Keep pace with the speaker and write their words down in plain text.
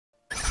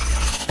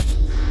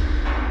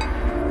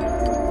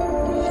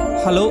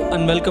Hello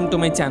and welcome to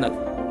my channel.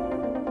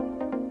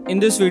 In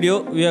this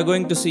video, we are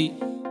going to see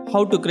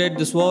how to create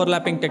this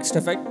overlapping text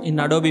effect in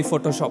Adobe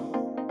Photoshop.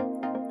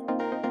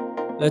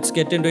 Let's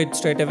get into it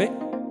straight away.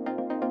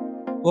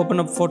 Open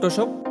up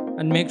Photoshop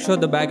and make sure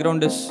the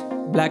background is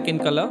black in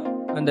color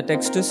and the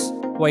text is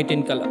white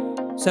in color.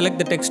 Select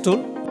the text tool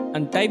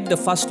and type the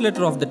first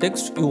letter of the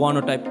text you want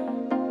to type.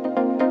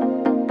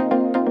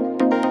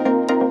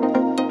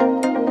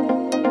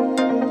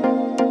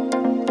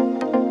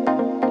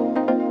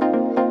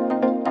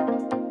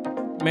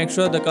 Make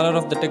sure the color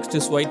of the text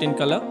is white in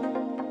color.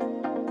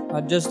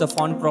 Adjust the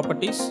font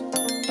properties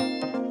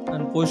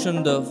and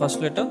position the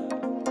first letter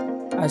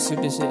as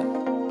it is here.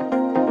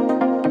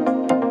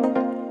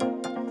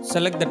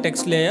 Select the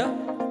text layer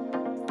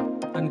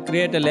and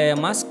create a layer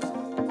mask.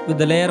 With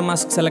the layer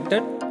mask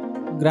selected,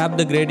 grab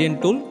the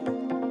gradient tool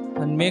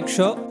and make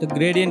sure the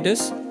gradient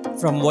is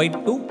from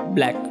white to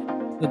black.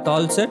 With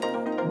all set,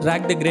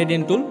 drag the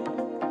gradient tool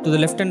to the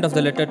left end of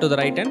the letter to the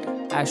right end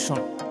as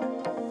shown.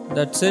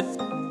 That's it.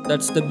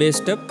 That's the base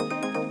step.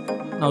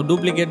 Now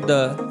duplicate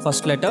the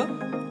first letter.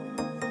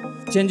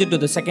 Change it to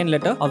the second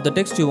letter of the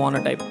text you want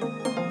to type.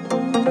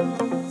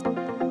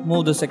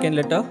 Move the second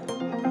letter.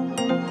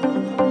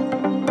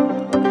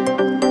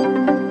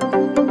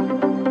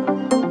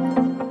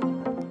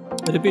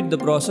 Repeat the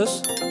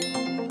process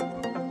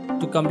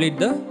to complete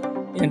the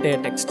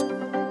entire text.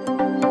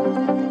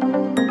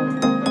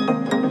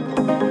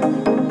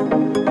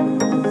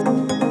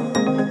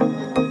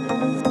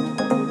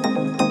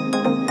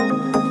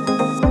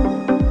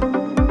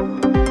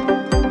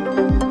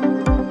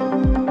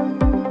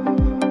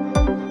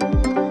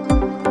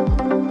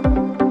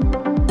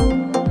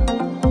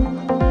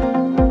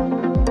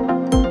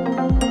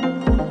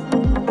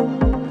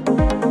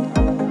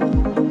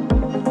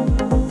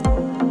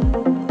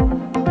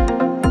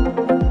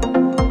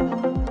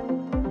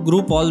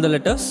 Group all the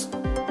letters.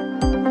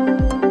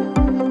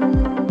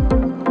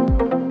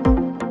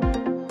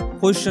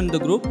 Position the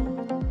group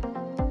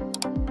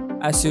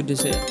as you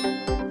desire.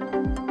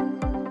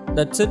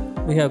 That's it.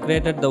 We have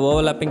created the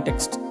overlapping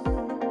text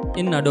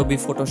in Adobe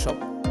Photoshop.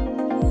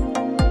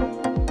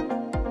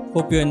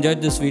 Hope you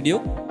enjoyed this video.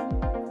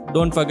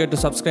 Don't forget to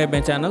subscribe my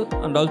channel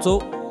and also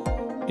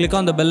click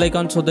on the bell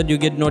icon so that you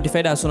get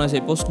notified as soon as I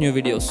post new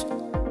videos.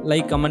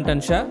 Like, comment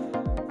and share.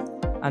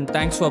 And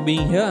thanks for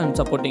being here and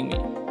supporting me.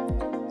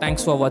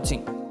 Thanks for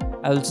watching.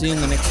 I will see you in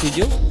the next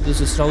video.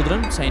 This is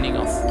Raudhran signing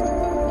off.